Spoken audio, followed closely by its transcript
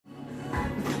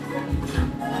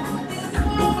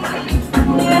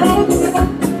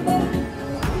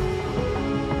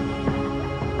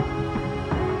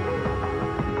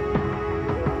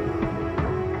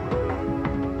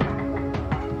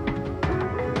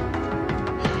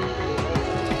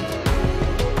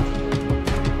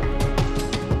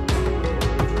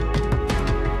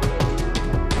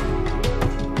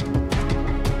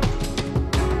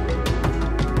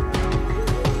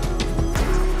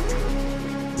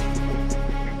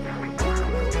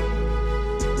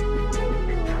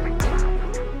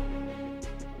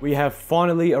We have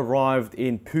finally arrived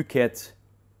in Phuket,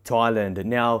 Thailand.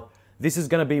 Now, this is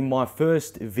going to be my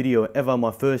first video ever,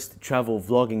 my first travel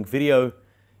vlogging video,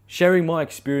 sharing my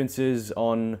experiences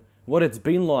on what it's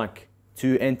been like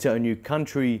to enter a new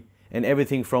country and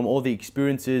everything from all the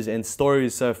experiences and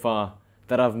stories so far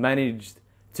that I've managed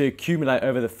to accumulate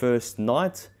over the first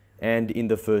night and in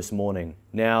the first morning.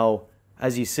 Now,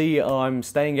 as you see, I'm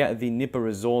staying at the Nipa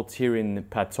resort here in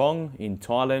Patong in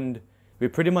Thailand. We're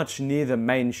pretty much near the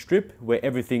main strip where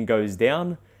everything goes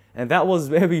down, and that was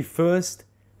where we first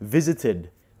visited,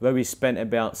 where we spent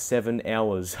about 7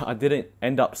 hours. I didn't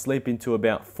end up sleeping till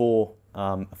about 4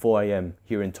 a.m.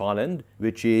 here in Thailand,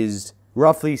 which is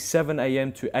roughly 7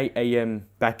 a.m. to 8 a.m.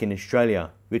 back in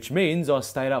Australia, which means I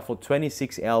stayed up for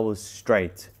 26 hours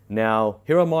straight. Now,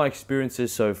 here are my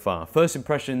experiences so far. First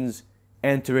impressions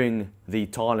entering the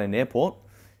Thailand airport.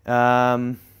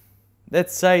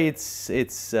 Let's say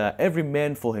it's every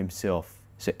man for himself.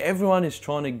 So everyone is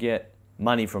trying to get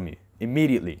money from you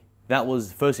immediately. That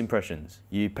was first impressions.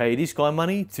 You pay this guy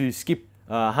money to skip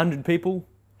 100 people,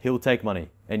 he'll take money,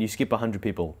 and you skip 100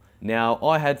 people. Now,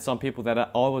 I had some people that I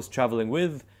was traveling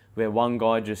with where one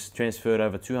guy just transferred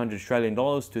over 200 Australian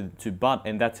dollars to Butt,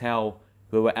 and that's how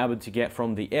we were able to get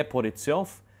from the airport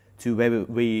itself to where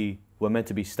we were meant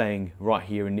to be staying right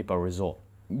here in Nipa Resort.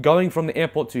 Going from the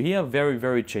airport to here, very,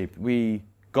 very cheap. We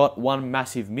got one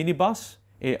massive minibus.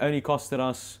 It only costed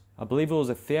us, I believe it was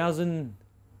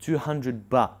 1,200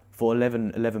 baht for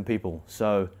 11 people.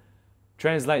 So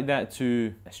translate that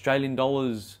to Australian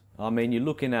dollars. I mean, you're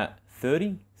looking at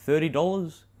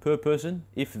 $30 per person,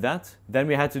 if that. Then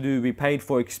we paid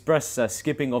for express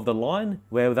skipping of the line,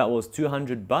 where that was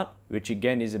 200 baht, which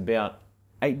again is about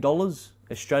 $8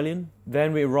 Australian.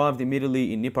 Then we arrived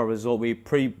immediately in Nipa Resort. We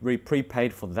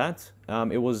prepaid for that.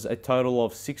 It was a total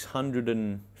of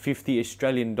 650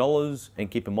 Australian dollars. And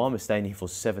keep in mind, we're staying here for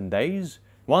 7 days.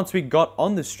 Once we got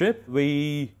on the strip,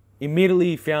 we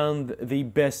immediately found the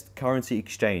best currency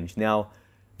exchange. Now,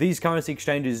 these currency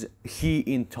exchanges here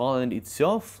in Thailand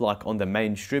itself, like on the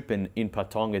main strip and in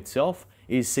Patong itself,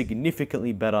 is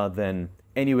significantly better than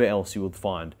anywhere else you would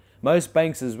find. Most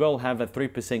banks as well have a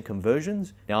 3%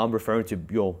 conversions. Now I'm referring to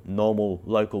your normal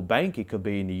local bank. It could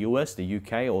be in the US, the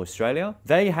UK or Australia.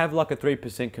 They have like a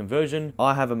 3% conversion.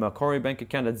 I have a Macquarie bank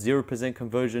account at 0%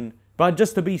 conversion. But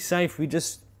just to be safe, we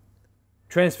just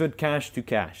transferred cash to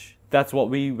cash. That's what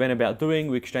we went about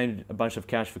doing. We exchanged a bunch of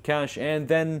cash for cash, and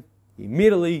then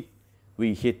immediately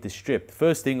we hit the strip.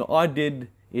 First thing I did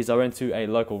is I went to a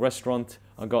local restaurant.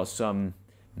 I got some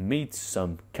meats,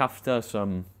 some kafta,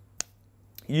 some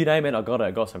you name it, I got it.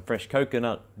 I got some fresh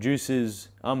coconut juices,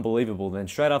 unbelievable. Then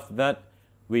straight after that,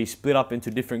 we split up into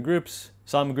different groups.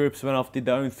 Some groups went off, did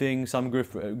their own thing. Some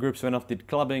groups went off, did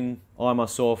clubbing. I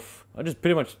just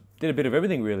pretty much did a bit of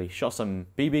everything really. Shot some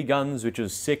BB guns, which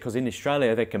was sick because in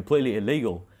Australia, they're completely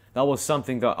illegal. That was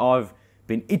something that I've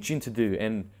been itching to do.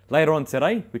 And later on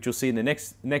today, which you'll see in the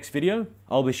next video,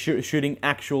 I'll be shooting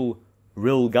actual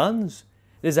real guns.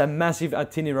 There's a massive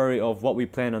itinerary of what we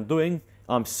plan on doing.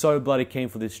 I'm so bloody keen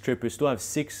for this trip. We still have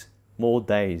 6 more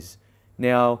days.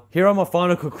 Now, here are my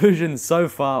final conclusions so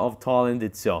far of Thailand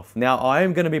itself. Now, I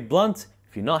am going to be blunt.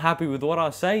 If you're not happy with what I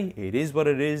say, it is what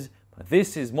it is. But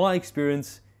this is my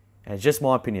experience and it's just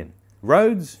my opinion.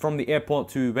 Roads from the airport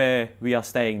to where we are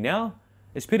staying now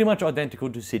is pretty much identical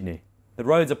to Sydney. The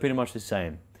roads are pretty much the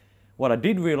same. What I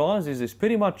did realize is there's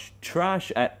pretty much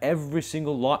trash at every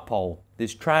single light pole.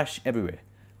 There's trash everywhere.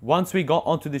 Once we got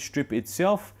onto the strip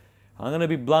itself, I'm going to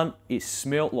be blunt, it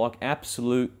smelled like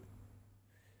absolute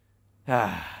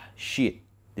shit.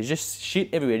 There's just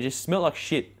shit everywhere. It just smelled like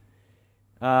shit.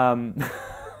 I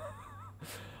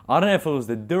don't know if it was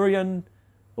the durian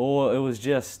or it was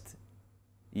just,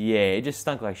 yeah, it just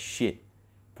stunk like shit.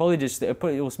 It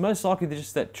was most likely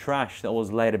just that trash that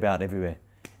was laid about everywhere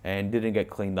and didn't get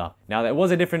cleaned up. Now, that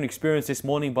was a different experience this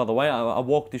morning, by the way. I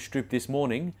walked the strip this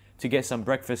morning to get some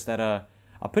breakfast at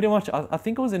I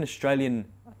think it was an Australian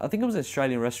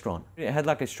restaurant. It had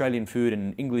like Australian food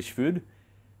and English food,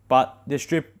 but the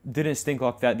strip didn't stink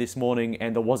like that this morning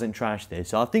and there wasn't trash there.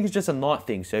 So I think it's just a night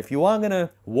thing. So if you are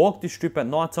gonna walk the strip at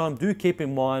night time, do keep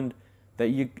in mind that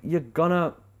you're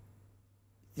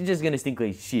just gonna stink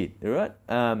like shit, all right?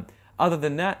 Other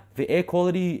than that, the air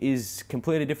quality is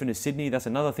completely different to Sydney. That's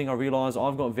another thing I realized.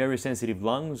 I've got very sensitive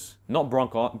lungs, not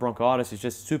bronchitis, it's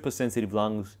just super sensitive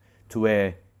lungs to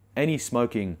where any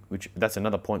smoking, which that's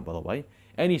another point by the way,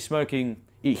 any smoking,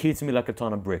 it hits me like a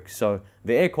ton of bricks. So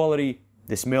the air quality,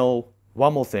 the smell,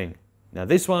 one more thing. Now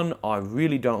this one, I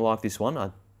really don't like this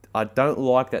one. I don't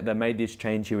like that they made this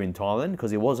change here in Thailand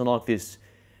because it wasn't like this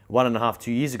 1.5,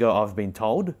 2 years ago, I've been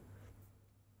told.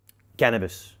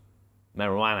 cannabis,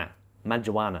 marijuana.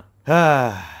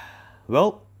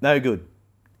 Well, no good.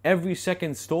 Every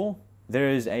second store, there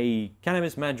is a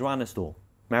cannabis marijuana store,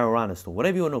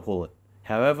 whatever you want to call it.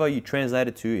 However you translate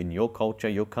it to in your culture,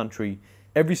 your country,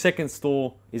 every second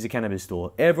store is a cannabis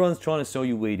store. Everyone's trying to sell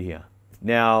you weed here.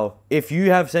 Now, if you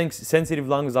have sensitive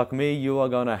lungs like me, you're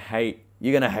gonna hate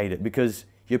it because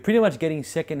you're pretty much getting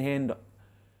secondhand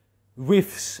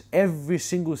whiffs every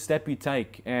single step you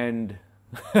take, and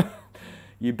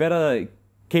you better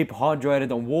keep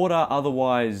hydrated on water,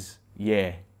 otherwise,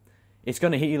 yeah, it's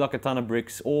gonna hit you like a ton of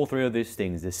bricks. All three of these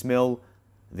things: the smell,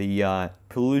 the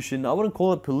pollution. I wouldn't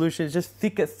call it pollution. It's just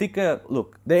thicker.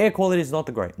 Look, the air quality is not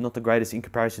the greatest in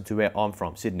comparison to where I'm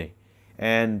from, Sydney.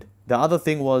 And the other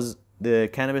thing was the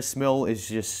cannabis smell is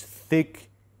just thick,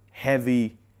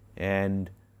 heavy, and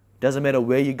doesn't matter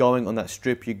where you're going on that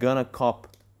strip, you're gonna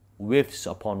cop whiffs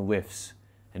upon whiffs.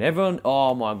 And everyone,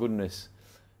 oh my goodness,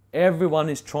 everyone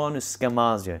is trying to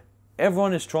scamaz you.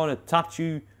 Everyone is trying to touch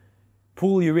you,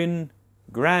 pull you in,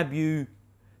 grab you,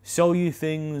 sell you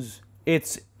things.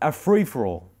 It's a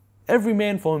free-for-all. Every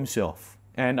man for himself.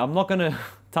 And I'm not gonna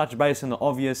touch base on the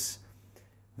obvious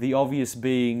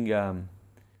being,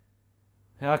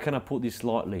 how can I put this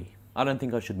lightly? I don't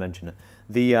think I should mention it.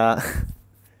 The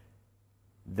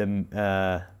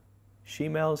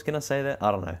she-males, can I say that?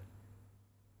 I don't know.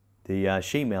 The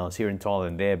she-males here in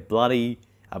Thailand, they're bloody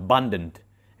abundant.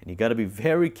 And you gotta be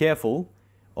very careful.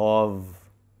 Let's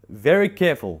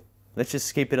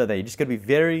just keep it at that. You just gotta be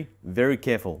very, very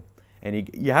careful. And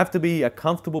you have to be a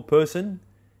comfortable person.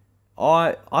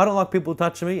 I don't like people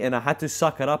touching me, and I had to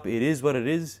suck it up. It is what it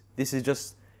is. It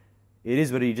is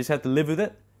what it is. You just have to live with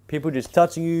it. People just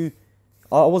touching you.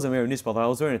 I wasn't wearing this, by the way. I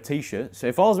was wearing a t-shirt. So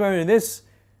if I was wearing this,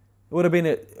 it would have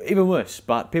been even worse.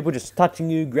 But people just touching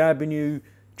you, grabbing you,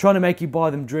 trying to make you buy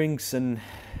them drinks, and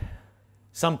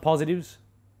some positives,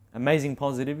 amazing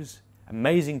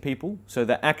people. So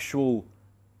the actual,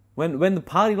 when the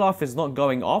party life is not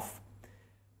going off,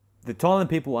 the Thailand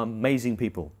people are amazing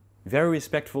people. Very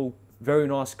respectful, very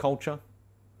nice culture.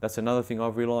 That's another thing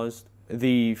I've realized.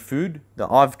 The food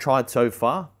that I've tried so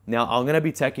far. Now, I'm going to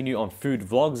be taking you on food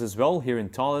vlogs as well here in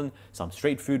Thailand. Some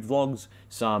street food vlogs,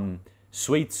 some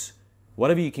sweets,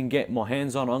 whatever you can get my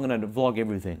hands on, I'm going to vlog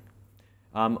everything.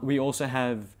 We also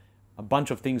have a bunch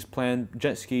of things planned.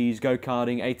 Jet skis,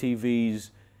 go-karting,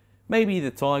 ATVs, maybe the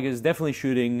tigers, definitely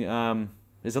shooting.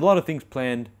 There's a lot of things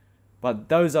planned, but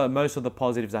those are most of the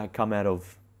positives that have come out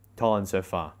of Thailand so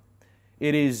far.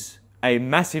 It is a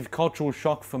massive cultural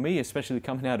shock for me, especially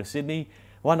coming out of Sydney.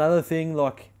 One other thing,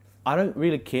 like, I don't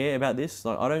really care about this.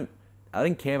 Like, I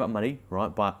don't care about money,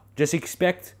 right? But just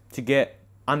expect to get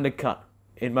undercut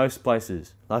in most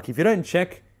places. Like, if you don't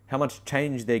check how much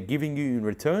change they're giving you in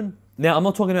return. Now, I'm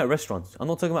not talking about restaurants. I'm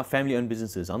not talking about family-owned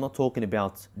businesses. I'm not talking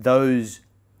about those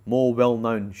more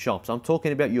well-known shops. I'm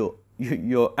talking about your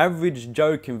average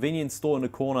Joe convenience store in the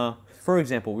corner. For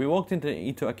example, we walked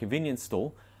into a convenience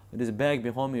store. There's a bag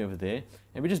behind me over there,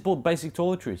 and we just bought basic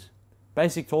toiletries.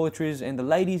 And the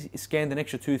lady scanned an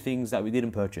extra 2 things that we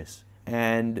didn't purchase.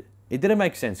 And it didn't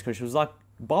make sense, because she was like,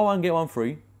 buy one, get one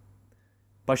free.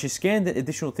 But she scanned the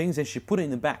additional things and she put it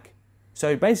in the back.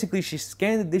 So basically she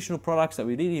scanned additional products that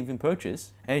we didn't even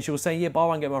purchase, and she was saying, yeah, buy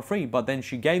one, get one free. But then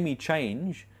she gave me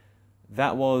change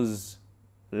that was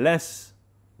less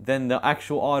than the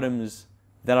actual items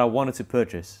that I wanted to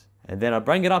purchase. And then I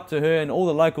bring it up to her, and all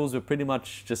the locals were pretty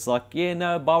much just like, yeah,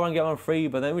 no, buy one, get one free.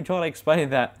 But then we try to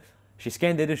explain that she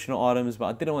scanned the additional items, but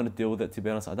I didn't want to deal with it, to be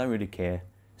honest. I don't really care.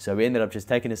 So we ended up just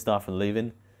taking the stuff and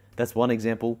leaving. That's one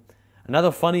example.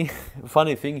 Another funny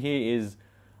thing here is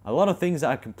a lot of things that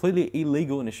are completely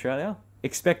illegal in Australia,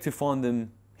 expect to find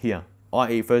them here.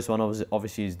 I.e., first one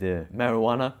obviously is the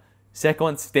marijuana. Second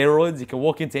one, steroids. You can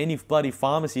walk into any bloody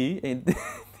pharmacy and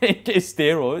get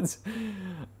steroids.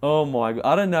 Oh my God,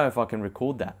 I don't know if I can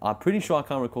record that. I'm pretty sure I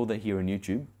can't record that here on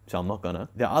YouTube, so I'm not gonna.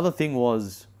 The other thing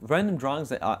was random drugs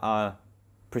that are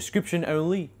prescription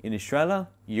only in Australia.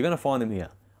 You're gonna find them here.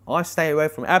 I stay away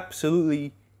from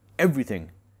absolutely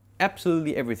everything.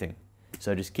 Absolutely everything.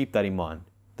 So just keep that in mind.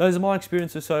 Those are my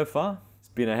experiences so far. It's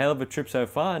been a hell of a trip so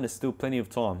far, and there's still plenty of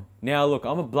time. Now look,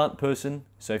 I'm a blunt person,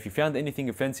 so if you found anything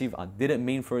offensive, I didn't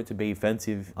mean for it to be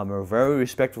offensive. I'm a very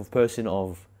respectful person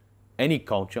of any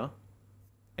culture.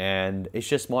 And it's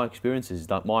just my experiences,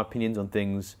 like my opinions on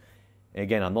things.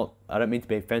 Again, I don't mean to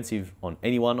be offensive on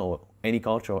anyone or any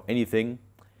culture or anything.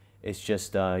 It's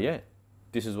just, yeah,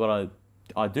 this is what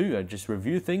I do. I just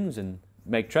review things and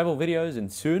make travel videos,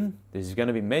 and soon there's going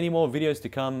to be many more videos to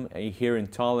come here in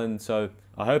Thailand. So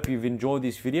I hope you've enjoyed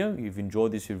this video, you've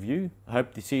enjoyed this review. I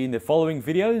hope to see you in the following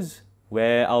videos.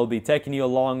 where I'll be taking you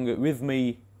along with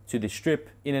me to the strip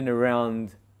in and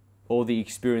around all the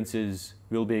experiences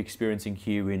we'll be experiencing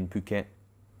here in Phuket,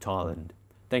 Thailand.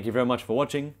 Thank you very much for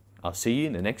watching. I'll see you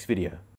in the next video.